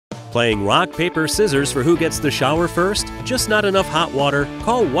Playing rock, paper, scissors for who gets the shower first? Just not enough hot water?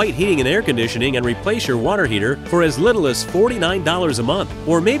 Call White Heating and Air Conditioning and replace your water heater for as little as $49 a month.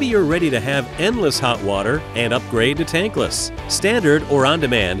 Or maybe you're ready to have endless hot water and upgrade to tankless. Standard or on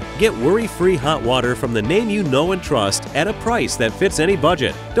demand, get worry-free hot water from the name you know and trust at a price that fits any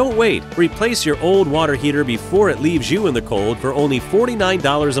budget. Don't wait. Replace your old water heater before it leaves you in the cold for only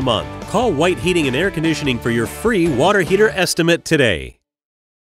 $49 a month. Call White Heating and Air Conditioning for your free water heater estimate today.